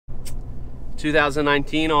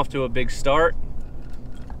2019 off to a big start.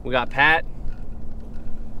 We got Pat.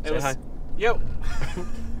 Say hi. Yo.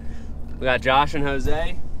 We got Josh and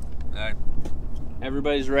Jose. Hi.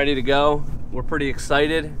 Everybody's ready to go. We're pretty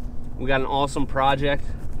excited. We got an awesome project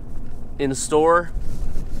in store.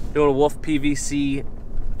 Doing a Wolf PVC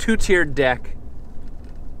 2-tiered deck.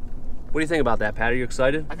 What do you think about that, Pat? Are you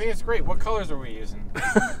excited? I think it's great. What colors are we using?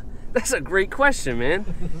 That's a great question, man.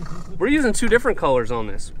 We're using 2 different colors on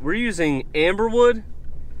this. We're using amberwood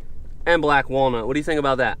and black walnut. What do you think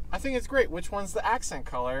about that? I think it's great. Which one's the accent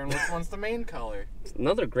color and which one's the main color? It's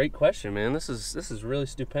another great question, man. This is really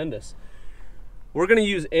stupendous. We're gonna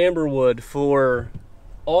use amberwood for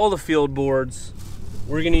all the field boards.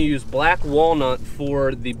 We're gonna use black walnut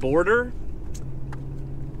for the border.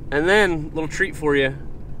 And then, little treat for you,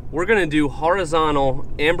 we're gonna do horizontal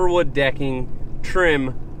amberwood decking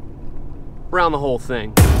trim around the whole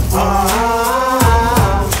thing.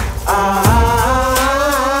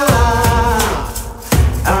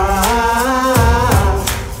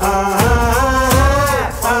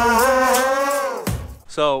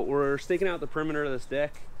 So we're staking out the perimeter of this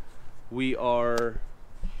deck. We are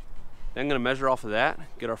then gonna measure off of that,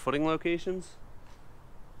 get our footing locations,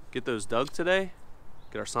 get those dug today,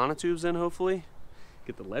 get our sonotubes in hopefully,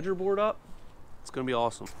 get the ledger board up. It's gonna be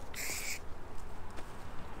awesome.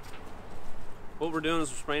 What we're doing is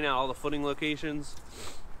we're spraying out all the footing locations.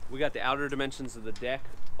 We got the outer dimensions of the deck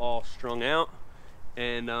all strung out,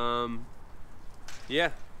 and yeah,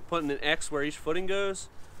 putting an X where each footing goes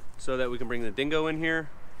so that we can bring the dingo in here,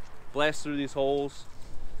 blast through these holes.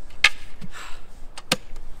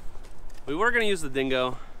 We were gonna use the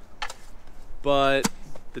dingo, but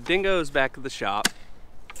the dingo is back at the shop,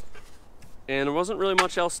 and there wasn't really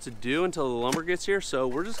much else to do until the lumber gets here, so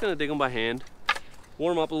we're just gonna dig them by hand,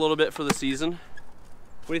 warm up a little bit for the season.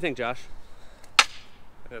 What do you think, Josh?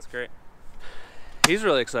 That's great. He's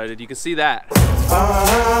really excited. You can see that.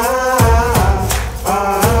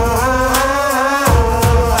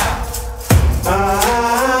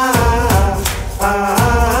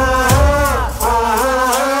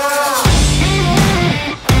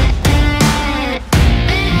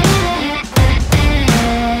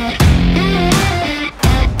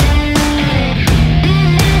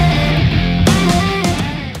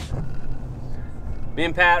 Me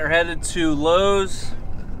and Pat are headed to Lowe's.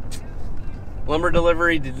 Lumber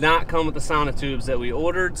delivery did not come with the sonotubes that we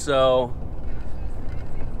ordered, so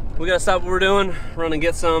we gotta stop what we're doing, run and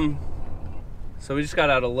get some. So we just got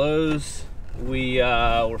out of Lowe's. We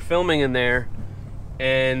were filming in there,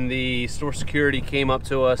 and the store security came up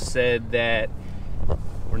to us, said that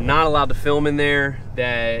we're not allowed to film in there,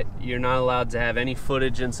 that you're not allowed to have any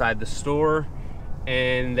footage inside the store,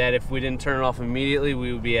 and that if we didn't turn it off immediately,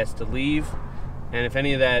 we would be asked to leave. And if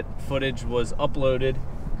any of that footage was uploaded,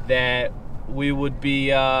 that we would be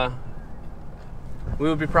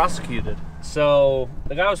prosecuted. So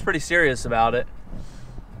the guy was pretty serious about it.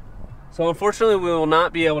 So unfortunately, we will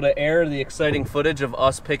not be able to air the exciting footage of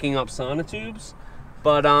us picking up sonotubes,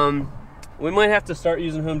 but we might have to start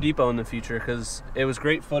using Home Depot in the future because it was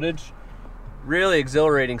great footage, really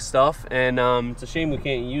exhilarating stuff, and it's a shame we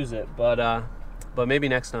can't use it, but maybe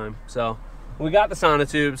next time. So we got the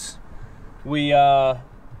sonotubes. We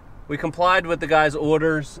complied with the guy's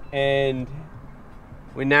orders, and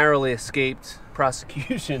we narrowly escaped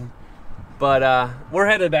prosecution. But we're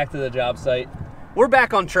headed back to the job site. We're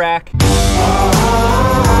back on track.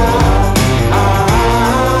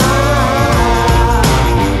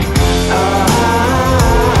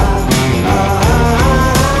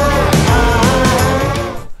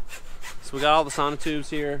 So we got all the sonotubes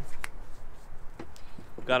here.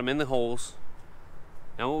 We've got them in the holes.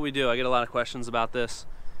 Now what we do, I get a lot of questions about this.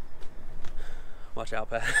 Watch out,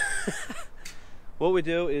 Pat. What we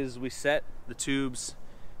do is we set the tubes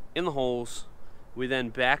in the holes. We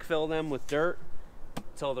then backfill them with dirt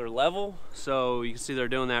until they're level. So you can see they're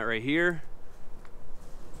doing that right here.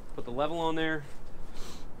 Put the level on there,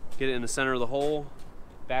 get it in the center of the hole,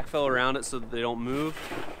 backfill around it so that they don't move.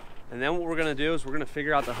 And then what we're gonna do is we're gonna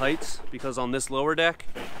figure out the heights, because on this lower deck,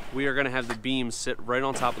 we are gonna have the beams sit right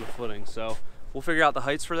on top of the footing. So we'll figure out the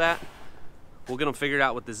heights for that. We'll get them figured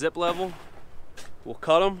out with the zip level. We'll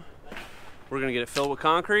cut them. We're gonna get it filled with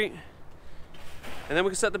concrete. And then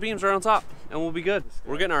we can set the beams right on top and we'll be good.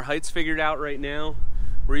 We're getting our heights figured out right now.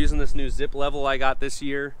 We're using this new zip level I got this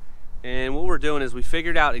year. And what we're doing is we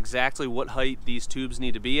figured out exactly what height these tubes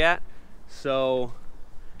need to be at. So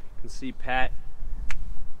you can see Pat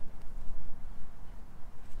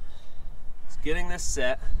is getting this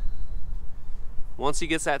set. Once he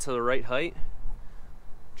gets that to the right height,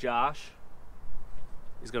 Josh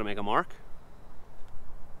is gonna make a mark.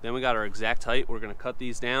 Then we got our exact height. We're gonna cut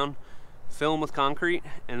these down, fill them with concrete,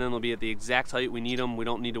 and then they'll be at the exact height we need them. We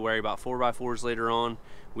don't need to worry about 4x4s later on.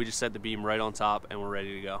 We just set the beam right on top and we're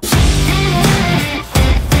ready to go.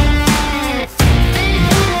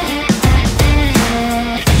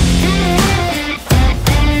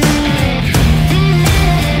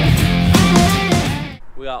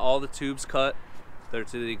 We got all the tubes cut. They're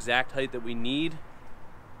to the exact height that we need.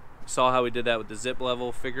 Saw how we did that with the zip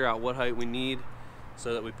level, figure out what height we need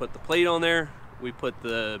so that we put the plate on there, we put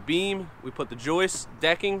the beam, we put the joist,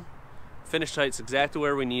 decking, finished height's exactly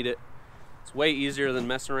where we need it. It's way easier than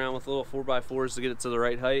messing around with little 4x4s to get it to the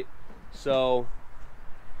right height. So,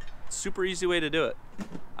 super easy way to do it.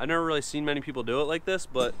 I've never really seen many people do it like this,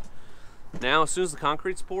 but now as soon as the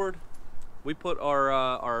concrete's poured, we put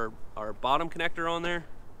our bottom connector on there,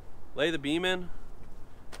 lay the beam in,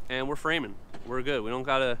 and we're framing. We're good. We don't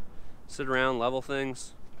gotta sit around, level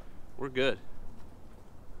things. We're good.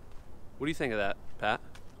 What do you think of that, Pat?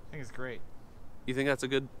 I think it's great. You think that's a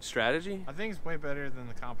good strategy? I think it's way better than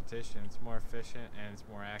the competition. It's more efficient and it's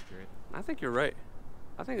more accurate. I think you're right.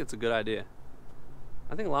 I think it's a good idea.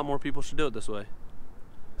 I think a lot more people should do it this way.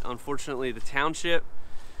 Unfortunately, the township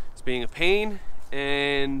is being a pain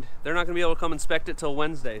and they're not gonna be able to come inspect it till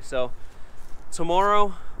Wednesday. So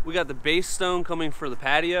tomorrow, we got the base stone coming for the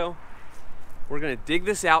patio. We're gonna dig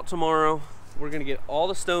this out tomorrow. We're gonna get all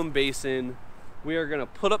the stone base in. We are gonna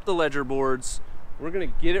put up the ledger boards. We're gonna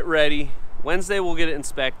get it ready. Wednesday we'll get it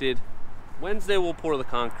inspected. Wednesday we'll pour the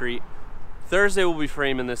concrete. Thursday we'll be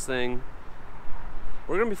framing this thing.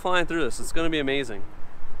 We're gonna be flying through this. It's gonna be amazing.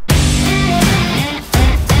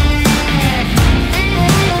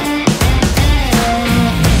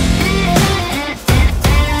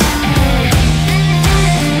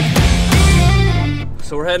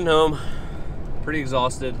 So we're heading home, pretty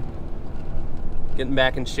exhausted, getting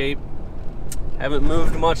back in shape. Haven't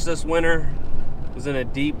moved much this winter. Was in a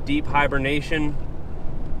deep hibernation,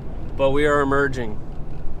 but we are emerging.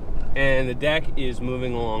 And the deck is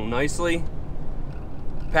moving along nicely.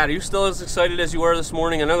 Pat, are you still as excited as you were this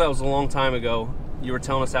morning? I know that was a long time ago. You were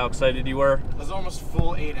telling us how excited you were. It was almost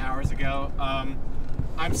full 8 hours ago.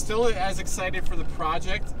 I'm still as excited for the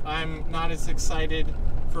project. I'm not as excited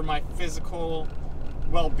for my physical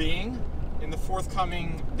well-being in the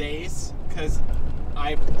forthcoming days because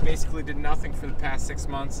I basically did nothing for the past 6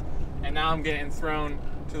 months and now I'm getting thrown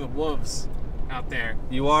to the wolves out there.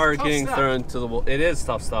 You are getting thrown to the wolves. It is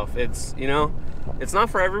tough stuff. It's, you know, it's not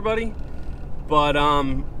for everybody, but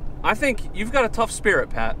I think you've got a tough spirit,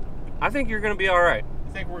 Pat. I think you're gonna be all right.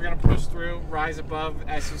 I think we're gonna push through, rise above,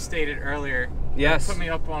 as you stated earlier. Yes. Put me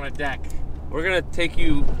up on a deck. We're gonna take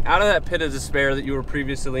you out of that pit of despair that you were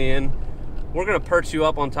previously in. We're gonna perch you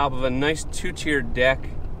up on top of a nice 2-tiered deck.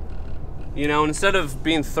 You know, and instead of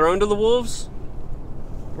being thrown to the wolves,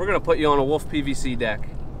 we're gonna put you on a Wolf PVC deck.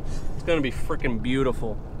 It's gonna be freaking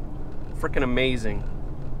beautiful, freaking amazing.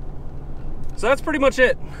 So that's pretty much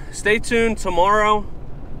it. Stay tuned tomorrow.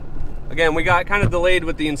 Again, we got kind of delayed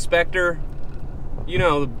with the inspector. You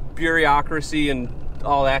know, the bureaucracy and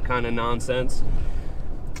all that kind of nonsense.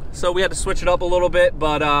 So we had to switch it up a little bit,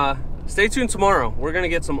 but stay tuned tomorrow. We're gonna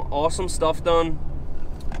get some awesome stuff done.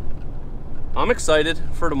 I'm excited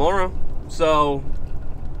for tomorrow, so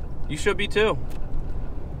you should be too.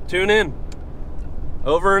 Tune in.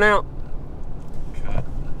 Over and out.